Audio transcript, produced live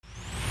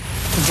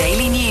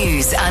Daily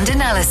news and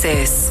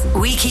analysis.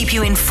 We keep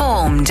you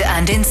informed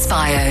and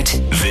inspired.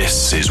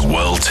 This is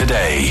World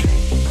Today.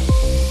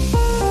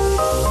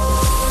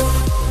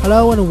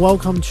 Hello and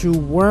welcome to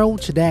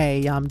World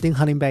Today. I'm Ding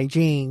Heng in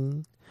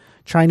Beijing.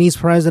 Chinese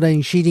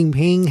President Xi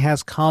Jinping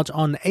has called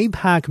on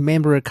APEC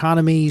member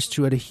economies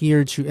to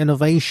adhere to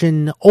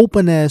innovation,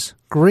 openness,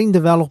 green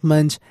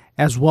development,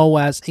 as well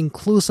as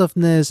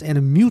inclusiveness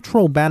and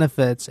mutual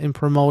benefits in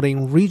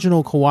promoting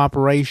regional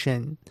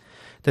cooperation.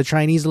 The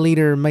Chinese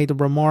leader made the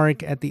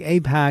remark at the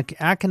APEC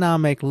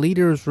Economic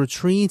Leaders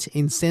Retreat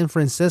in San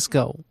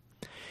Francisco.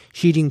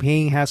 Xi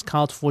Jinping has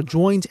called for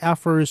joint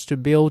efforts to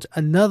build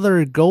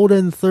another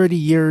golden 30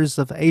 years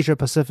of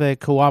Asia-Pacific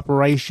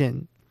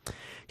cooperation.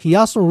 He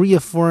also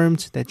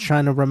reaffirmed that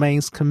China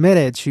remains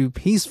committed to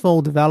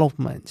peaceful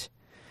development.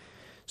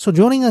 So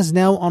joining us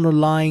now on the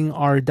line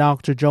are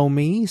Dr. Zhou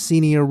Mi,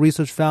 Senior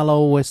Research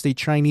Fellow with the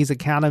Chinese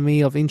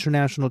Academy of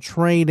International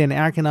Trade and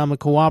Economic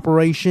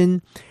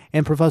Cooperation,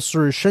 and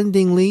Professor Shen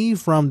Dingli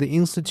from the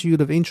Institute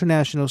of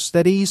International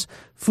Studies,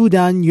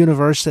 Fudan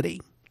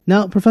University.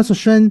 Now, Professor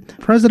Shen,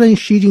 President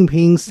Xi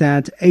Jinping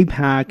said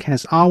APEC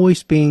has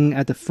always been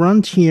at the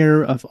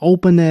frontier of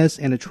openness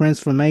and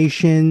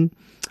transformation.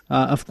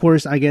 Of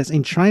course, I guess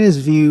in China's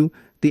view,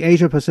 the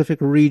Asia-Pacific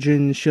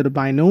region should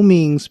by no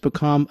means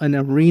become an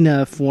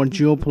arena for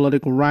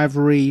geopolitical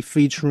rivalry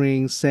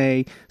featuring,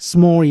 say,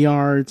 small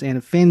yards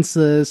and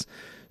fences.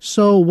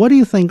 So what do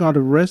you think are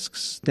the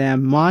risks that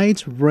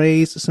might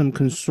raise some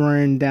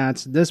concern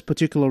that this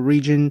particular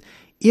region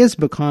is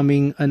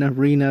becoming an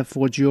arena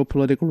for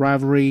geopolitical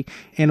rivalry,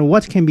 and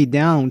what can be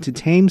done to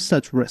tame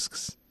such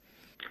risks?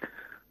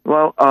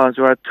 Well,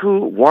 there are two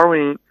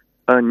worrying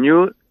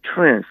new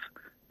trends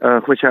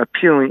which are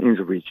appearing in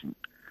the region.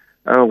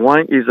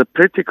 One is a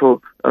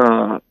political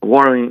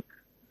worrying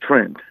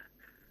trend.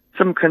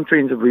 Some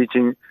countries in the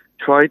region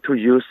try to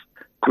use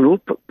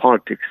group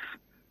politics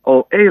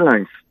or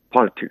alliance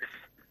politics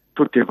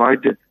to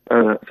divide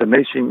the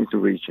nation in the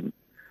region.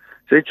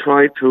 They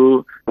try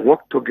to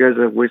work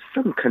together with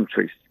some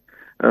countries,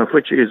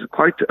 which is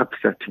quite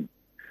upsetting.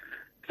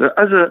 The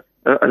other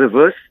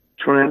adverse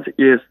trend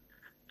is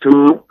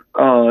to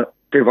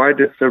divide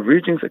the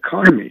region's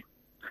economy.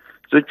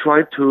 They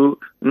try to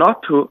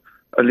not to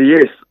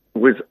liaise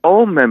with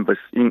all members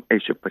in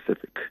Asia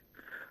Pacific,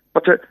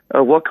 but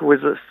work with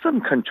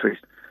some countries,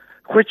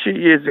 which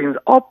is in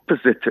the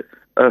opposite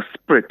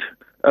spirit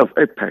of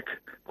APEC,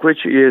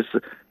 which is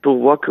to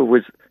work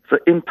with the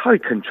entire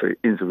country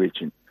in the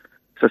region,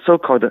 the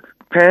so-called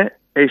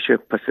Pan-Asia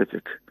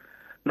Pacific.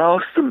 Now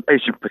some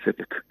Asian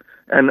Pacific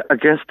and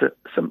against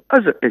some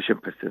other Asian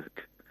Pacific.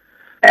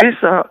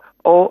 These are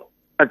all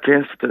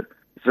against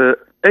the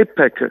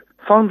APEC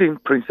founding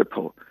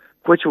principle,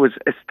 which was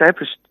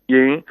established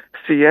in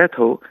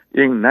Seattle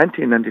in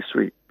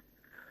 1993.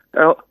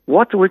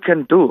 What we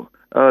can do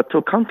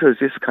to counter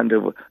this kind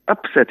of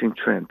upsetting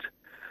trend,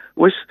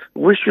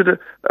 we should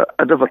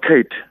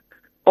advocate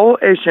all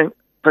Asian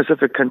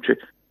Pacific countries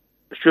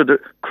should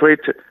create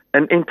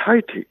an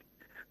entirety,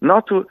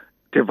 not to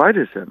divide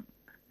them.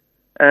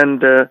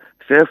 And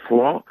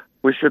therefore,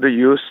 we should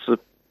use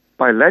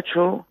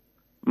bilateral,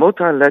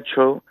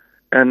 multilateral,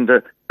 and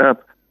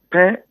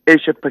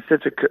Pan-Asia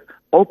Pacific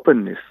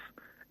openness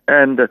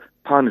and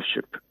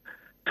partnership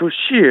to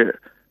share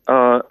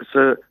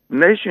the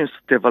nation's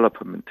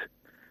development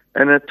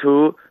and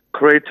to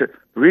create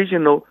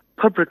regional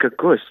public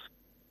goods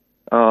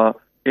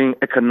in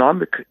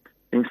economic,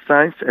 in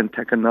science and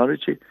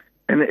technology,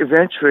 and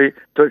eventually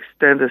to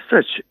extend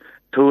such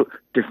to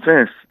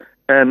defense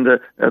and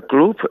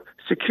group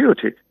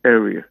security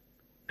area.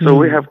 So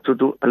we have to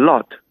do a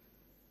lot.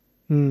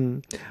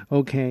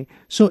 Okay.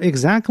 So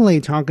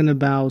exactly talking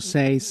about,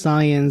 say,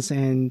 science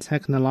and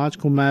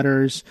technological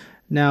matters.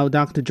 Now,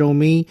 Dr. Zhou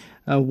Mi,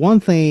 one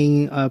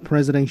thing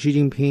President Xi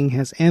Jinping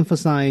has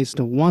emphasized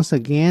once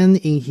again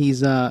in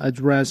his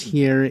address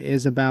here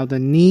is about the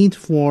need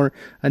for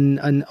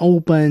an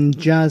open,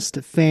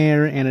 just,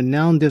 fair, and a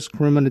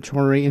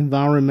non-discriminatory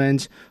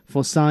environment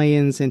for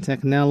science and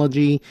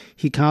technology.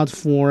 He called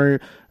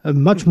for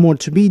much more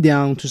to be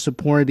done to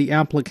support the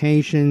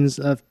applications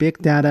of big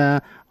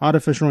data,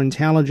 artificial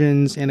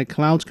intelligence, and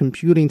cloud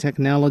computing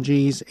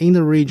technologies in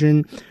the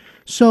region.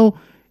 So,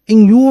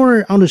 in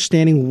your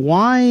understanding,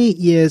 why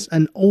is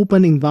an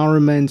open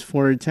environment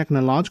for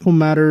technological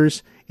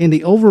matters in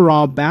the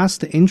overall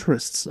best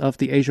interests of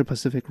the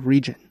Asia-Pacific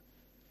region?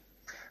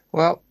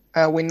 Well,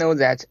 we know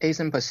that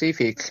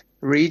Asian-Pacific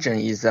region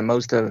is the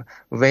most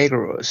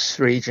vigorous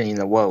region in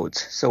the world.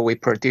 So we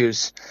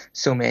produce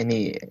so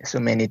many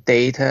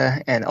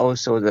data and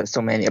also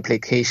so many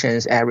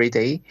applications every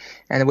day.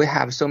 And we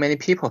have so many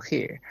people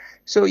here.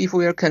 So if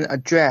we can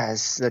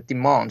address the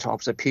demand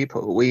of the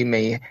people, we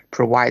may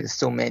provide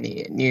so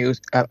many new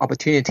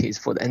opportunities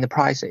for the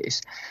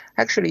enterprises.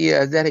 Actually,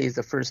 that is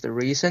the first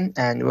reason.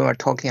 And when we're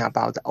talking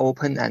about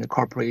open and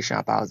cooperation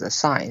about the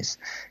science,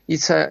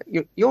 it's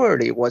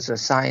usually what the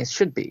science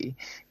should be,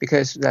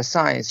 because the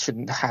science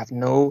should have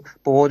no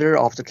border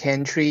of the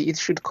country. It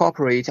should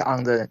cooperate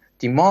on the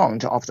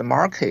demand of the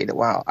market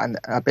and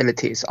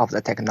abilities of the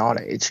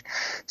technology.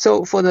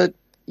 So for the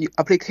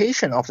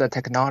application of the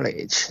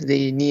technology,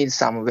 they need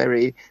some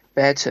very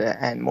better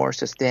and more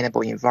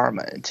sustainable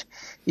environment.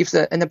 If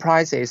the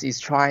enterprises is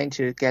trying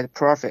to get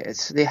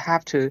profits, they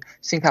have to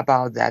think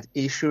about that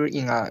issue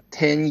in a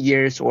 10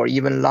 years or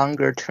even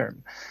longer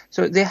term.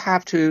 So they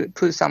have to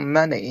put some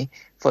money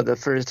for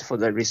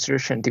the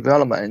research and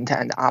development,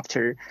 and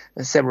after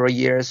several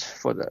years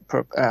for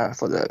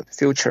the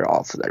future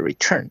of the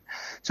return.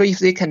 So if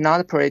they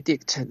cannot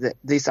predict that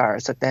these are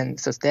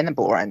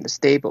sustainable and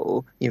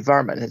stable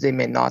environment, they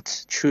may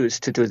not choose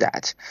to do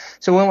that.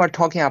 So when we're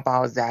talking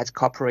about that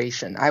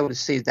cooperation, I would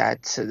say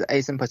that the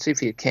Asian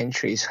Pacific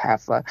countries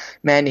have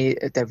many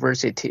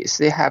diversities.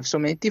 They have so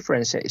many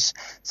differences.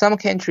 Some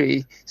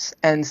countries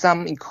and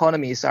some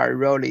economies are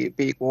really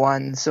big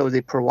ones, so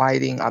they're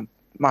providing a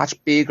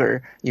much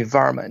bigger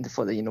environment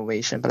for the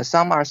innovation, but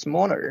some are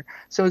smaller,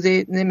 so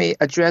they may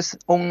address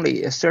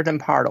only a certain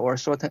part or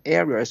certain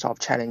areas of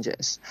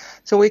challenges.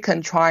 So we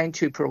can try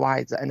to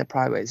provide the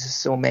enterprise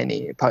so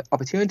many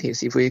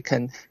opportunities if we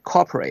can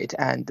cooperate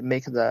and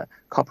make the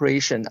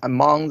cooperation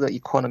among the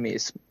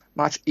economies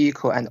much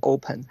equal and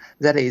open.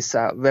 That is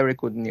very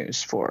good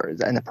news for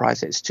the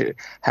enterprises to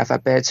have a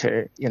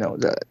better,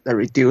 the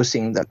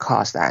reducing the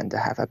cost and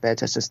have a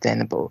better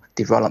sustainable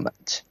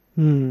development.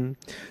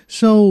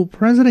 So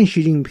President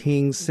Xi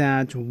Jinping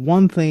said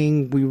one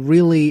thing we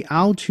really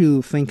ought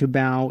to think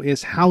about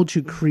is how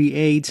to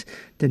create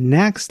the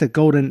next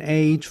golden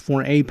age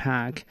for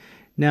APEC.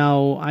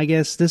 Now, I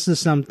guess this is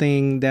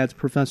something that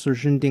Professor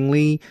Shen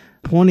Dingli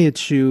pointed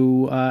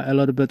to a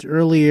little bit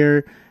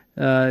earlier,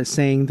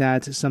 saying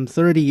that some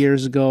 30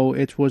 years ago,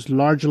 it was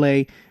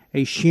largely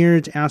a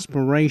shared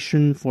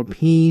aspiration for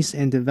peace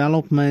and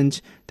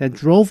development that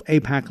drove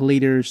APEC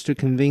leaders to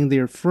convene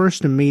their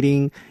first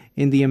meeting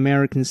in the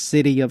American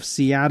city of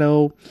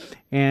Seattle.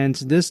 And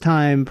this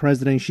time,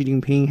 President Xi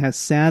Jinping has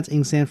said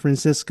in San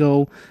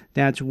Francisco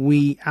that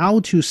we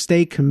ought to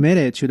stay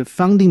committed to the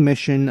founding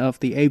mission of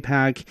the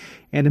APEC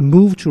and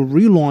move to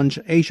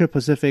relaunch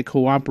Asia-Pacific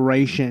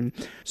cooperation.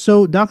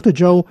 So, Dr.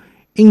 Zhou,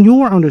 in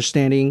your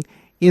understanding,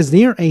 is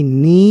there a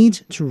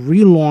need to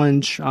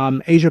relaunch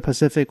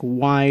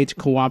Asia-Pacific-wide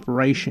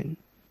cooperation?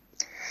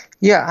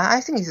 Yeah, I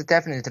think it's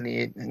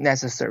definitely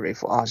necessary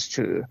for us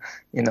to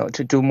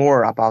do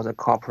more about the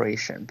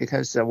cooperation,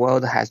 because the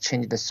world has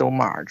changed so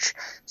much.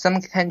 Some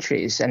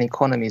countries and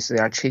economies, they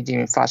are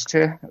changing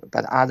faster,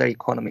 but other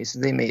economies,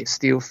 they may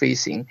still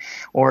facing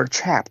or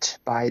trapped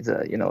by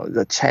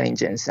the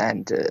challenges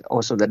and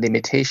also the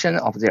limitation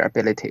of their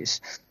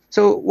abilities.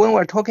 So when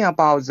we're talking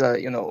about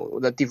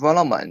the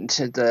development,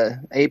 the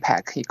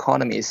APEC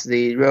economies,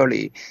 they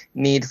really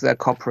need the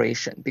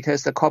cooperation,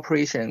 because the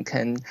cooperation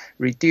can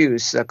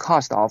reduce the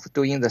cost of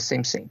doing the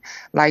same thing.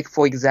 Like,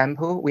 for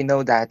example, we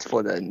know that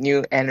for the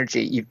new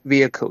energy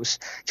vehicles,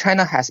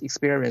 China has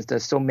experienced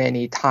so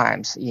many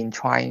times in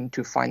trying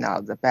to find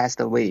out the best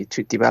way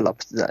to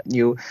develop the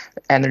new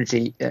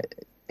energy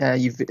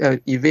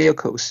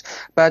vehicles.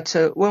 But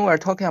when we're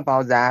talking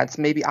about that,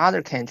 maybe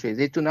other countries,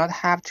 they do not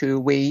have to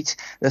wait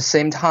the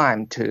same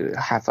time to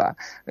have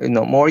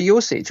more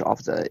usage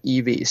of the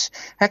EVs.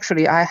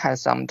 Actually, I had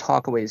some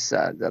talk with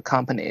the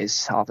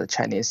companies of the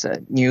Chinese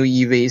new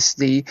EVs.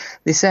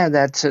 They said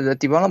that the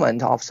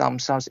development of some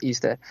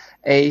Southeast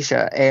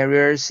Asia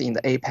areas in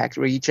the APEC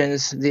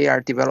regions, they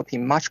are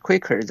developing much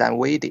quicker than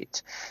we did.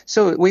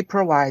 So we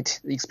provide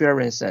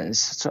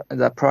experiences,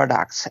 the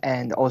products,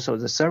 and also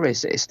the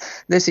services.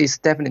 This is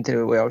definitely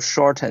will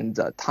shorten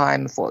the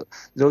time for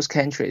those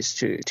countries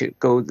to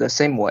go the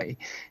same way.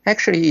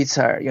 Actually, it's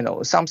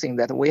something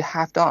that we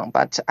have done,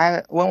 but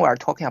when we are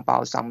talking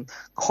about some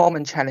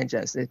common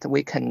challenges that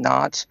we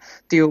cannot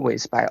deal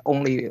with by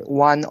only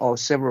one or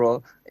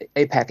several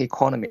APEC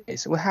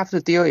economies, we have to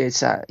deal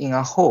it in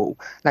a whole.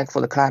 Like for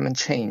the climate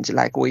change,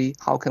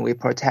 how can we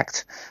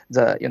protect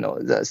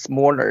the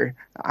smaller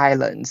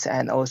islands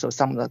and also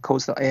some of the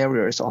coastal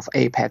areas of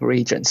APEC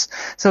regions.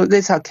 So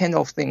these are kind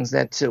of things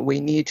that we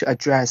need to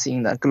address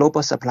in the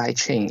global supply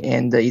chain,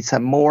 and it's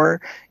more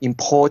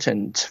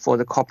important for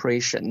the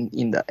cooperation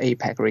in the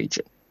APEC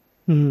region.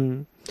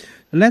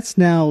 Let's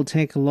now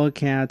take a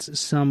look at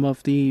some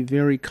of the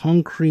very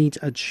concrete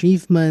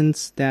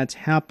achievements that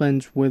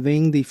happened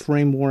within the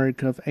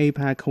framework of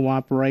APEC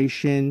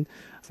cooperation.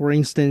 For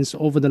instance,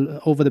 over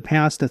the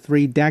past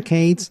 3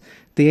 decades,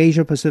 the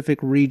Asia-Pacific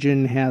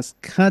region has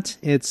cut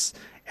its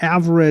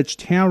average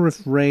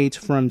tariff rate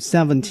from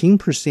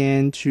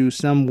 17% to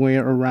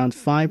somewhere around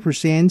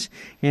 5%,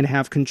 and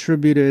have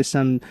contributed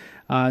some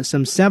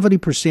some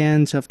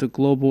 70% of the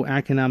global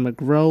economic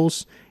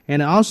growth.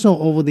 And also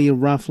over the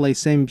roughly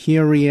same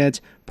period,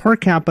 per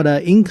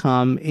capita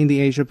income in the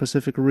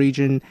Asia-Pacific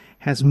region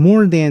has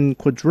more than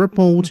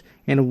quadrupled,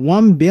 and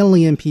 1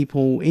 billion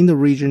people in the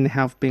region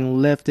have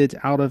been lifted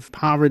out of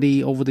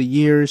poverty over the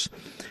years.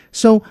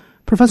 So,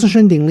 Professor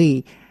Shen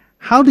Dingli,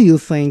 how do you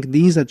think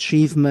these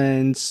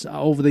achievements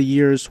over the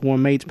years were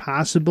made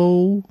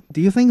possible?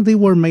 Do you think they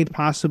were made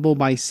possible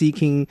by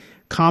seeking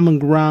common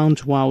ground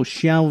while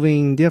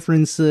shelving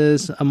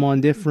differences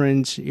among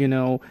different,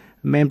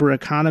 member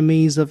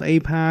economies of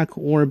APEC,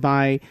 or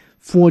by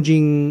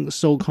forging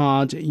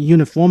so-called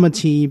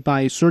uniformity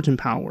by certain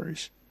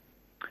powers?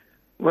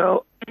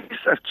 Well, these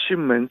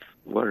achievements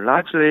were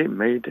largely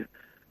made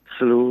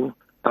through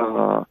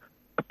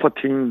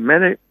putting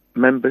many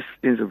members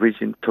in the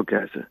region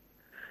together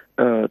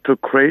to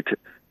create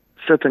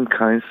certain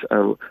kinds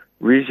of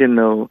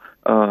regional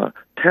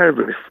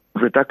tariff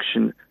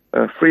reduction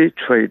free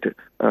trade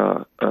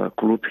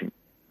grouping,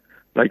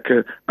 like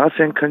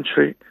ASEAN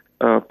country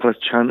plus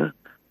China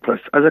plus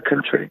other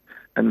country,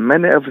 and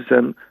many of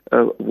them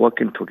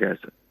working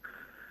together.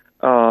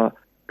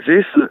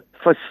 This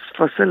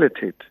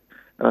facilitate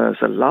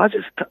the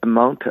largest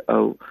amount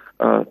of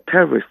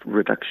tariff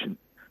reduction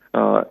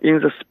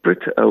in the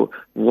spirit of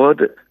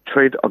World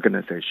Trade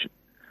Organization.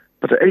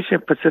 But the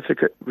Asian Pacific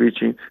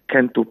region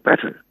can do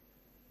better.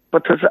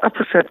 But the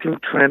upsetting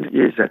trend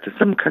is that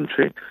some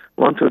countries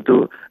want to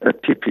do a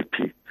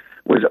TPP,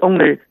 with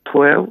only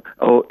 12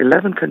 or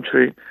 11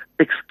 countries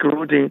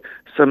excluding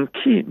some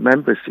key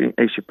members in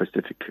Asia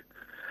Pacific.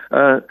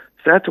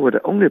 That would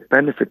only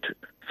benefit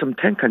some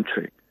 10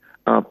 countries.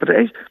 But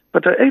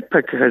the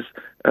APEC has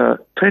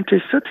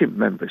 20, 30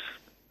 members.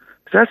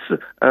 That's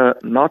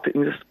not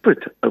in the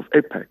spirit of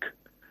APEC.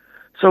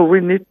 So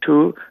we need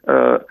to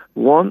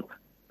want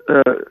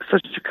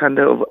such kind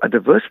of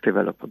adverse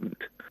development.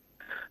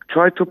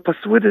 Try to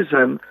persuade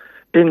them,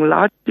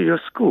 enlarge your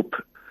scope,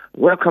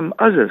 welcome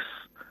others.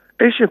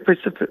 Asia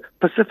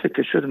Pacific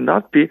should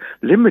not be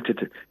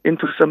limited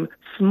into some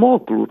small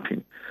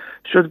grouping,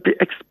 should be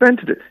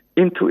expanded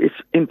into its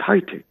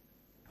entirety.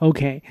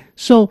 Okay,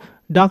 so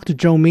Dr.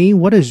 Zhou Mi,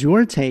 what is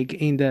your take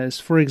in this?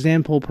 For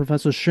example,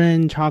 Professor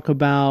Shen talked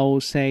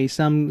about, say,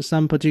 some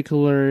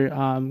particular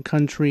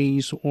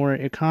countries or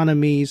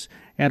economies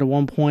at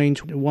one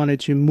point wanted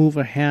to move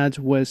ahead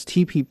with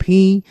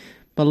TPP,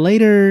 but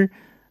later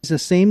the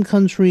same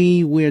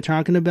country we're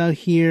talking about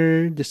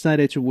here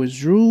decided to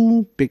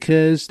withdraw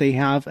because they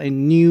have a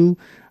new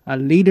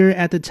leader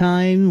at the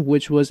time,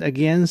 which was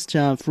against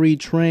free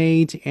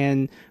trade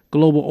and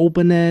global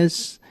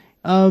openness.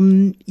 How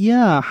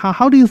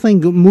do you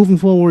think moving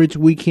forward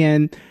we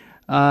can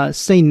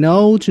say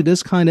no to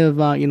this kind of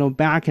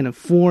back and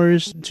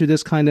forth, to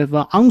this kind of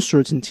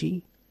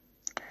uncertainty?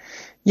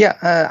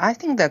 Yeah, I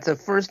think that the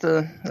first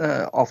of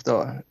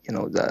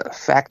the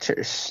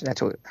factors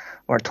that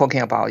we're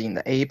talking about in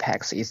the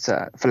APEC is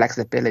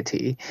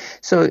flexibility.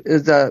 So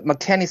the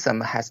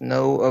mechanism has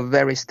no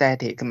very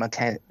static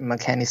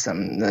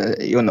mechanism,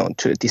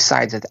 to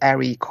decide that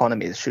every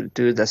economy should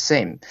do the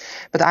same.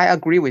 But I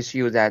agree with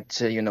you that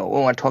when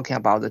we're talking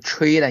about the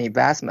trade and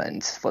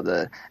investment for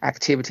the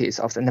activities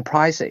of the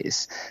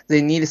enterprises,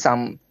 they need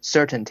some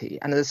certainty,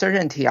 and the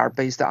certainty are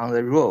based on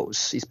the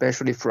rules,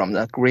 especially from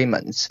the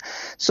agreements.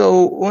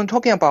 So when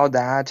talking about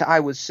that,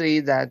 I would say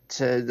that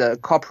the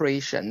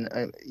cooperation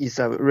is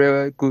a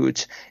very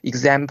good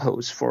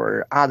examples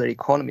for other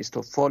economies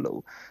to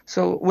follow.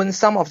 So when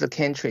some of the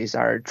countries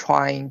are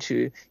trying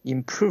to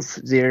improve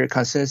their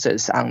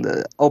consensus on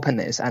the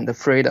openness and the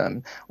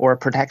freedom or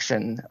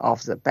protection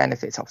of the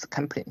benefits of the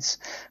companies,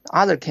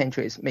 other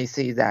countries may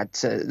see that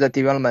the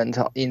development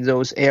in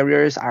those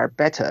areas are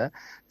better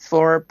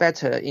for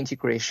better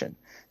integration.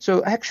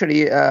 So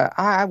actually,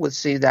 I would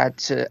say that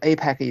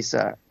APEC is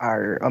a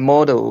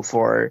model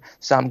for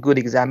some good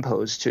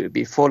examples to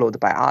be followed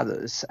by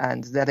others,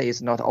 and that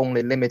is not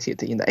only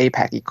limited in the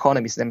APEC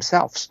economies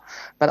themselves,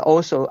 but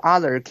also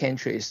other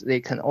countries, they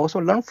can also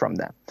learn from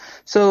them.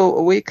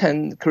 So we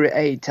can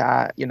create,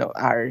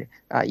 our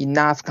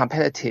enough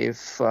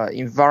competitive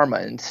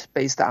environment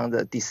based on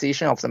the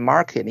decision of the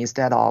market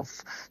instead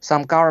of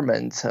some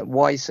government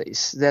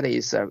voices. That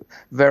is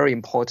very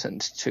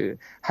important to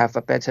have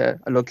a better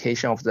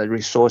allocation of the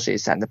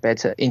resources and a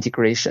better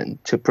integration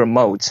to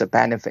promote the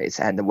benefits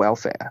and the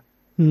welfare.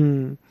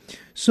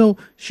 So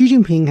Xi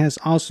Jinping has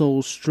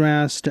also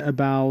stressed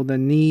about the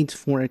need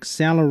for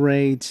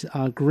accelerate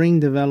green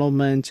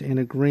development and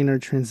a greener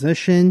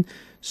transition.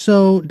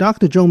 So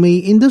Dr. Zhou Mi,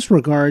 in this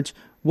regard,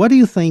 what do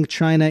you think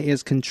China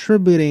is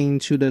contributing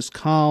to this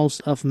cause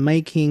of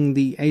making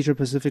the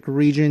Asia-Pacific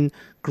region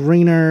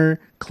greener,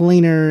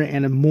 cleaner,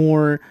 and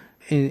more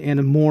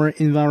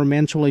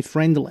environmentally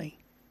friendly?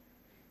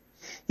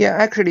 Yeah,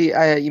 actually,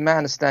 in my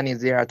understanding,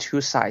 there are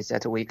two sides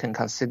that we can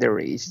consider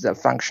is the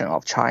function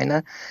of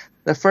China.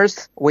 The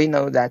first, we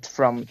know that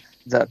from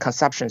the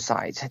consumption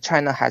side,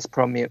 China has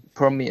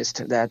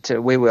promised that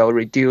we will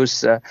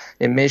reduce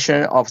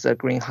emission of the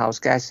greenhouse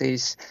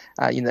gases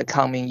in the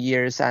coming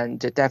years and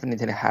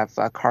definitely have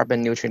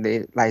carbon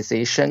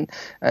neutralization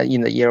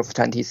in the year of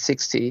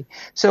 2060.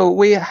 So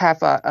we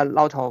have a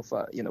lot of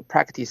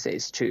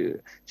practices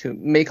to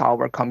make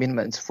our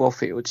commitments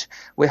fulfilled.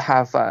 We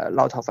have a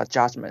lot of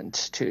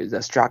adjustment to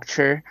the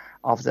structure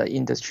of the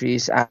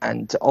industries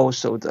and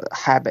also the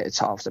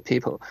habits of the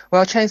people.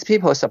 Well, Chinese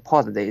people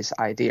support these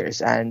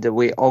ideas, and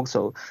we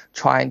also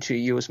try to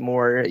use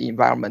more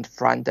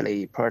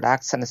environment-friendly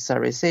products and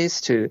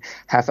services to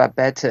have a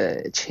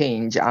better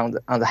change on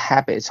the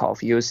habits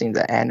of using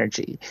the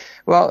energy.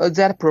 Well,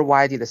 that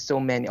provided so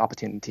many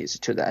opportunities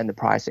to the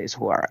enterprises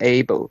who are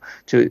able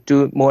to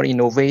do more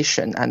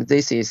innovation, and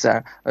this is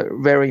a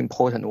very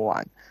important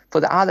one. For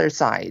the other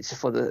side,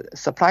 for the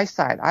supply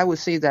side, I would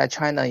say that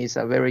China is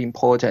a very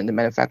important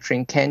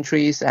manufacturing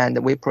country,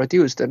 and we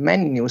produced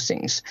many new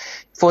things.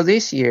 For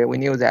this year, we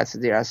knew that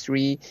there are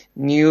 3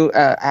 new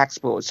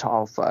exports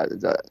of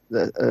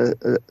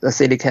the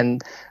silicon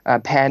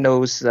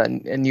panels,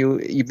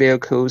 new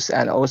vehicles,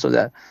 and also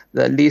the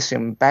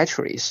lithium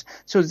batteries.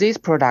 So these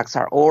products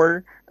are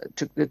all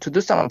to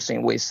do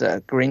something with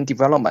green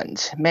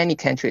development. Many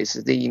countries,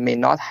 they may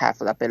not have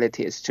the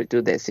abilities to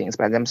do these things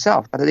by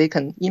themselves, but they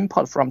can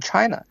import from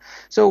China.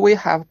 So we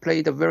have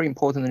played a very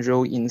important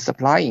role in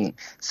supplying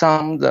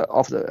some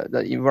of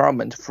the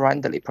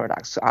environment-friendly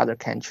products to other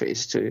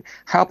countries to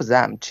help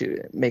them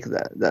to make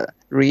the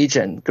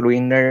region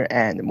greener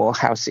and more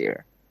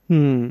healthier.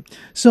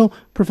 So,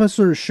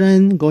 Professor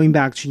Shen, going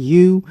back to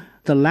you,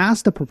 the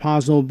last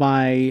proposal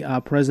by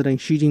President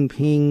Xi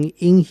Jinping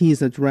in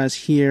his address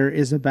here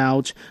is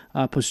about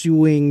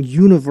pursuing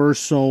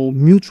universal,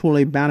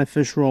 mutually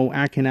beneficial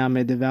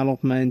economic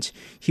development.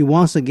 He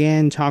once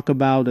again talked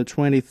about the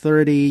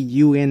 2030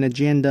 UN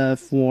Agenda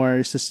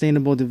for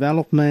Sustainable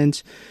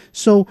Development.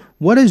 So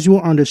what is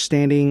your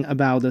understanding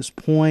about this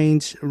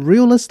point?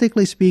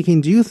 Realistically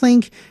speaking, do you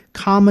think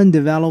common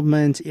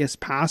development is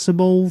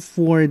possible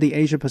for the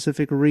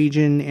Asia-Pacific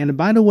region? And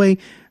by the way,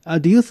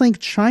 do you think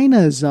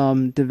China's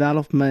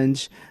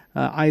development,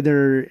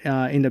 either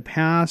in the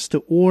past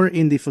or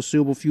in the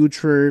foreseeable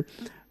future,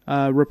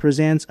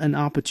 represents an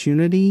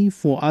opportunity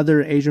for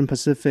other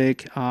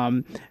Asian-Pacific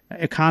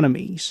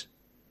economies?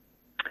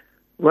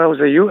 Well,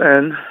 the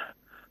UN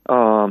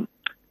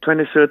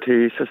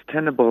 2030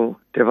 Sustainable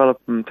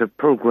Development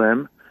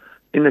Program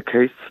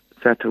indicates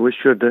that we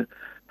should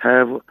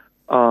have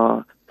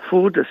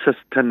food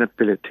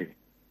sustainability,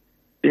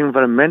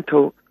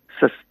 environmental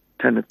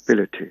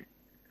sustainability,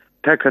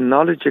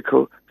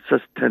 technological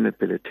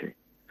sustainability,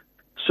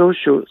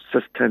 social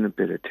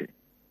sustainability.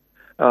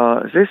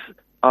 These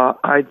are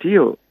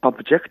ideal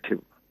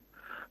objectives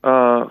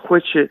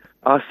which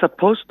are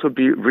supposed to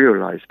be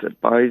realized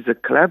by the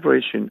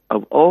collaboration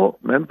of all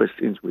members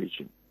in the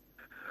region.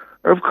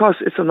 Of course,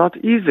 it's not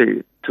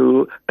easy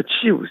to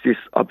achieve these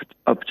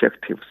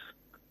objectives,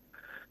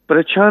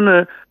 but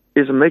China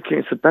is making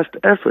its best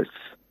efforts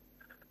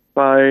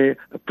by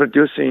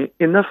producing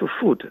enough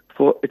food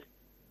for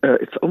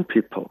its own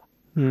people,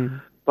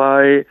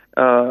 by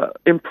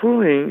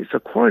improving the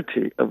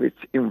quality of its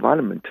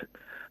environment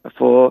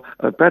for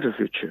a better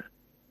future,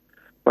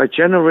 by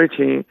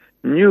generating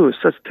new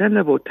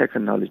sustainable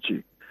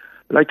technology,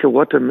 like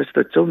what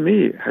Mr. Zhou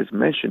Mi has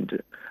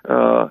mentioned,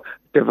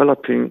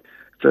 developing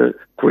the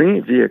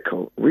green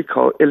vehicle, we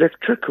call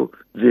electrical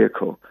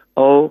vehicle,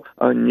 or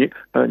a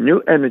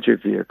new energy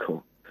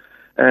vehicle,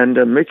 and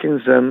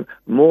making them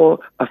more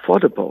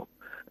affordable,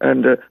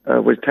 and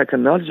with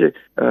technology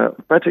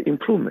better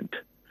improvement,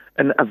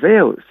 and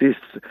avail this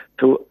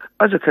to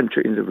other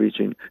countries in the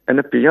region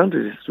and beyond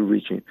this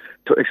region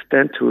to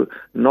extend to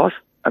North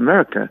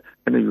America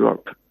and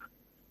Europe.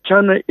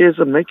 China is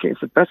making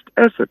its best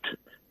effort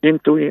in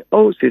doing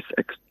all these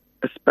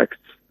aspects.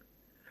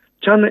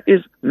 China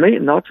may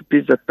not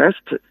be the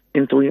best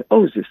in doing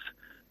all this,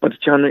 but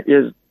China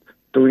is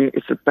doing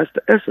its best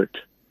effort.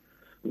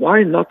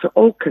 Why not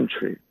all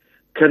countries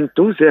can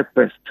do their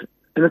best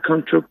and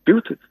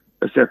contribute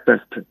their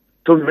best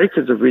to make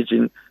the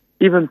region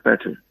even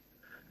better?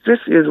 This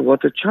is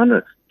what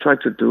China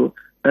tried to do,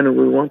 and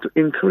we want to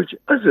encourage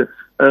other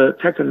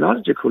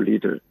technological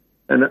leaders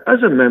and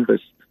other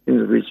members in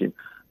the region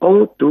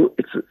all do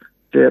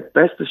their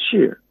best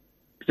share.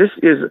 This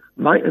is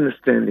my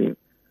understanding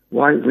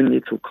why we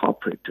need to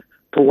cooperate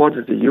towards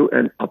the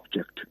UN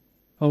objective.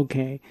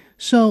 Okay,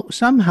 so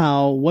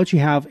somehow what you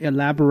have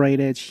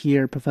elaborated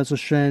here, Professor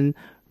Shen,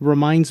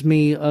 reminds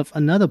me of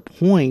another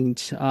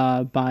point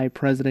by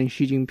President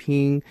Xi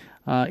Jinping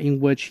in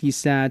which he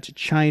said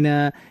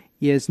China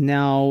is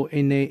now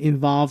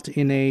involved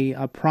in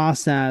a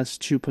process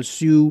to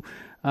pursue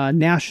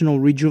national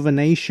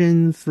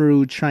rejuvenation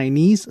through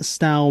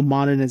Chinese-style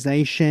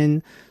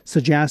modernization,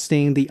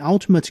 suggesting the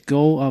ultimate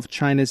goal of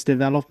China's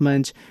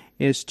development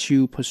is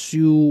to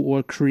pursue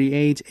or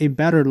create a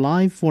better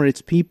life for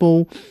its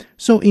people.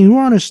 So in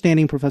your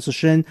understanding, Professor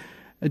Shen,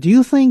 Do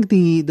you think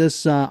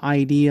this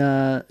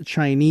idea,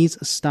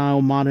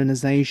 Chinese-style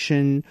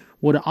modernization,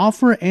 would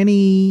offer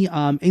any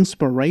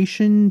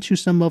inspiration to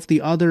some of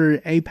the other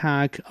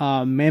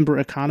APEC member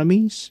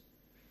economies?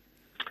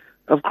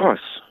 Of course,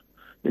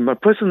 in my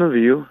personal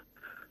view,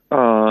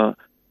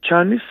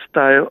 Chinese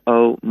style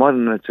of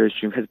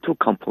modernization has two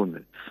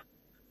components.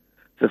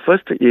 The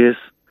first is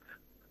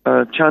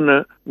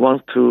China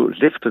wants to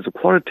lift the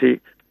quality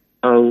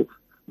of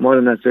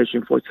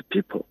modernization for its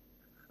people,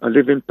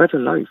 living better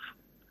life.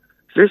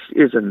 This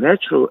is a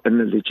natural and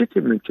a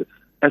legitimate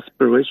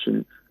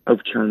aspiration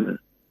of China.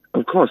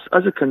 Of course,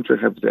 other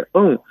countries have their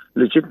own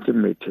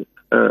legitimate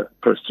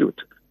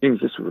pursuit in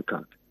this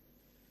regard.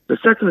 The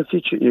second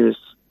feature is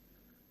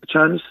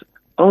China's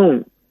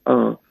own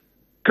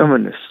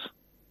governance,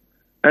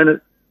 and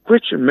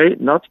which may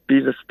not be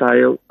the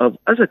style of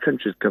other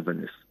countries'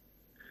 governance.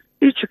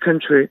 Each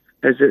country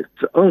has its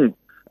own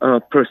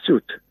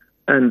pursuit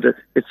and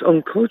its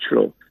own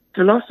cultural,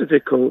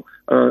 philosophical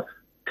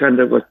kind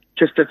of a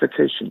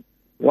justification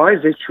why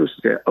they choose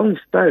their own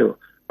style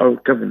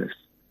of governance.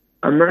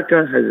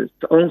 America has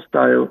its own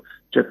style.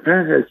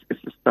 Japan has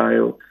its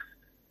style.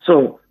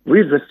 So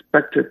we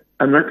respect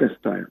American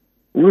style.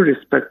 We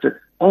respect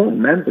all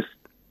members'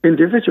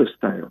 individual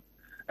style.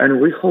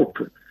 And we hope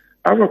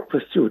our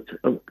pursuit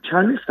of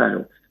Chinese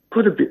style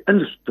could be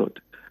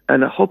understood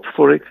and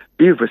hopefully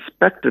be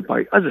respected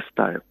by other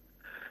styles.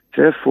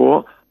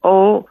 Therefore,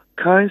 all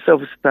kinds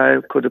of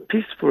style could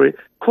peacefully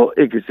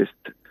coexist,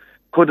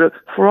 could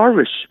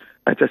flourish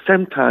at the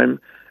same time,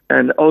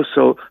 and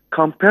also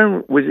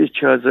compare with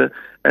each other,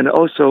 and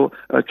also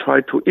try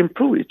to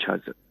improve each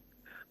other.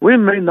 We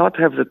may not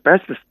have the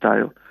best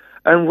style,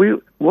 and we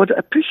would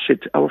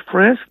appreciate our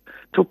friends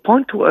to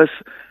point to us,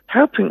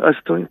 helping us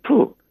to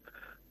improve.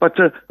 But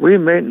we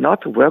may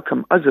not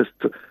welcome others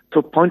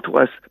to point to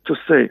us to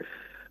say,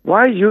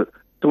 why you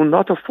do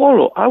not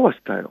follow our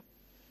style?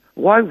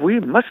 Why we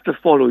must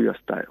follow your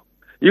style?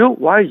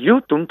 Why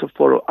you don't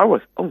follow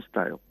our own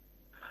style?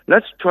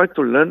 Let's try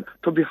to learn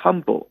to be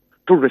humble,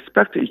 to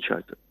respect each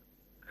other.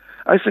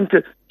 I think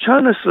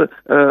China's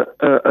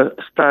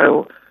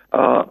style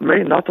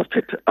may not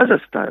fit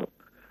other style.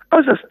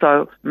 Other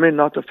style may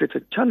not fit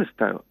China's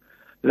style.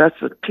 Let's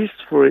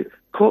peacefully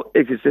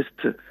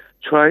coexist,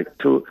 try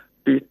to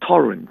be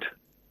tolerant.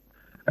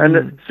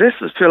 And this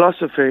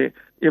philosophy,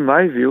 in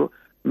my view,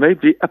 may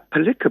be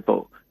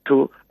applicable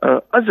to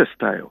other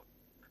style.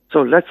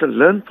 So let's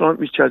learn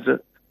from each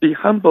other, be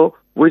humble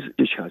with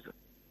each other.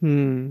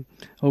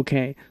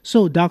 Okay.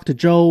 So, Dr.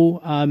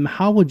 Zhou,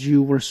 how would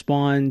you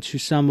respond to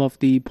some of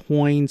the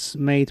points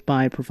made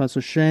by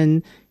Professor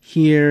Shen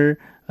here?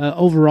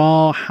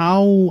 Overall,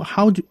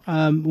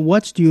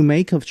 what do you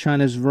make of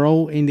China's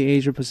role in the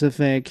Asia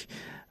Pacific?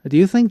 Do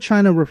you think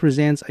China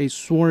represents a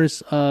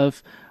source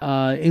of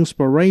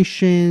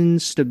inspiration,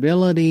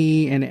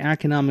 stability, and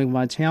economic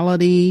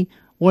vitality,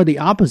 or the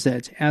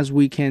opposite, as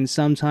we can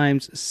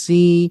sometimes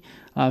see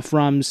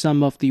from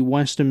some of the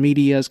Western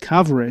media's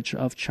coverage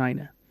of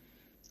China?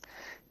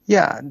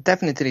 Yeah,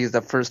 definitely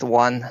the first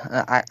one.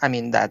 I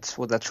mean, that's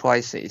what the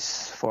choice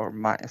is for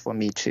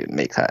me to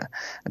make a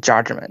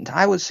judgment.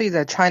 I would say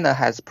that China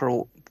has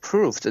proved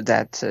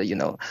that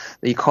the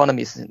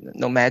economies,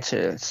 no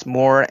matter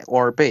small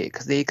or big,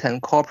 they can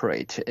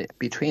cooperate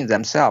between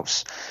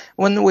themselves.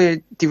 When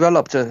we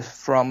developed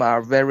from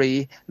a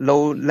very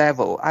low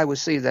level, I would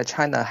say that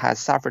China has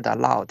suffered a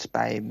lot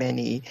by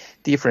many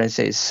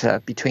differences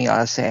between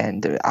us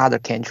and other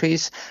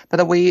countries,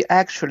 but we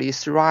actually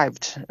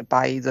thrived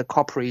by the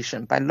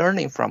cooperation, by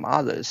learning from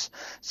others.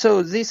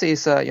 So this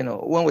is,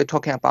 when we're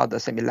talking about the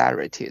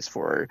similarities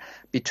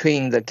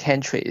between the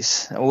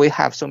countries, we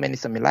have so many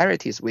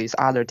similarities with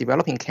other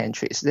developing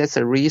countries. That's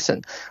the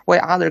reason why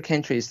other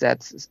countries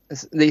that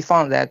they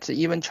found that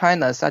even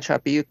China, such a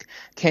big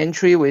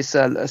country with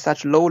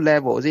such low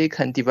level, they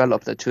can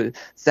develop to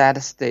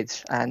that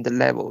stage and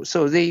level.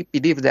 So they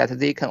believe that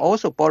they can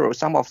also borrow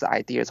some of the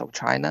ideas of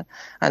China,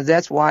 and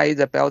that's why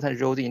the Belt and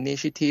Road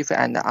Initiative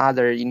and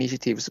other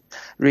initiatives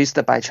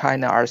raised by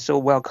China are so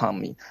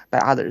welcome by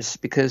others,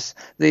 because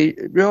they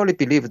really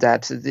believe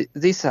that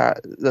these are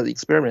the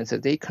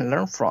experiences they can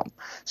learn from.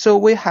 So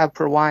we have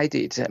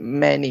provided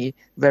many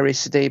very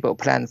stable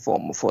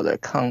platform for the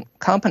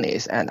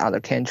companies and other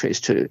countries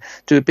to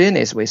do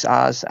business with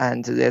us,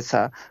 and that's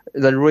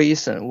the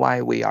reason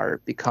why we are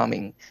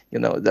becoming,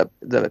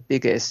 the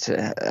biggest,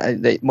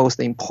 the most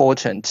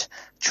important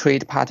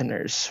trade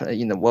partners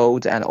in the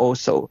world, and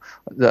also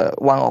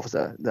one of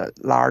the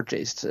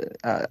largest,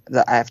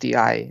 the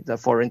FDI, the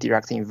foreign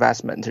direct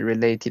investment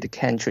related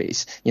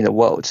countries in the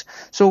world.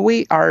 So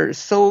we are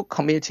so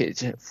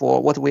committed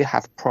for what we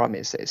have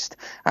promised,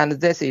 and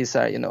this is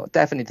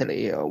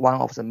definitely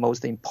one of the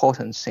most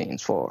important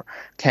things for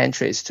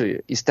countries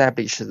to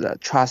establish the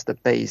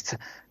trust-based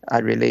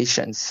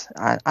relations,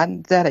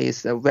 and that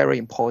is very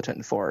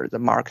important for the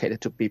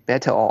market to be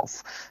better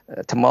off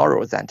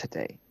tomorrow than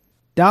today.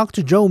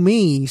 Dr. Zhou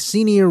Mi,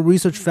 Senior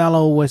Research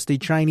Fellow with the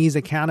Chinese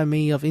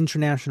Academy of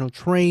International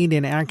Trade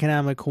and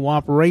Economic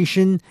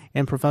Cooperation,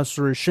 and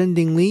Professor Shen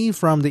Dingli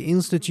from the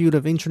Institute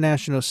of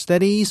International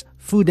Studies,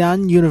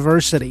 Fudan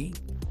University.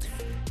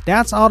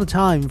 That's all the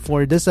time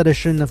for this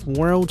edition of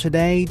World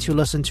Today. To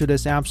listen to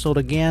this episode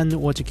again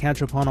or to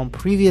catch up on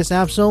previous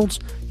episodes,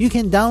 you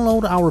can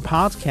download our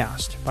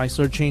podcast by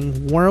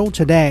searching World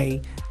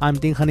Today. I'm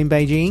Ding Heng in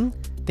Beijing.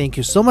 Thank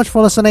you so much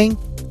for listening.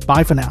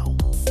 Bye for now.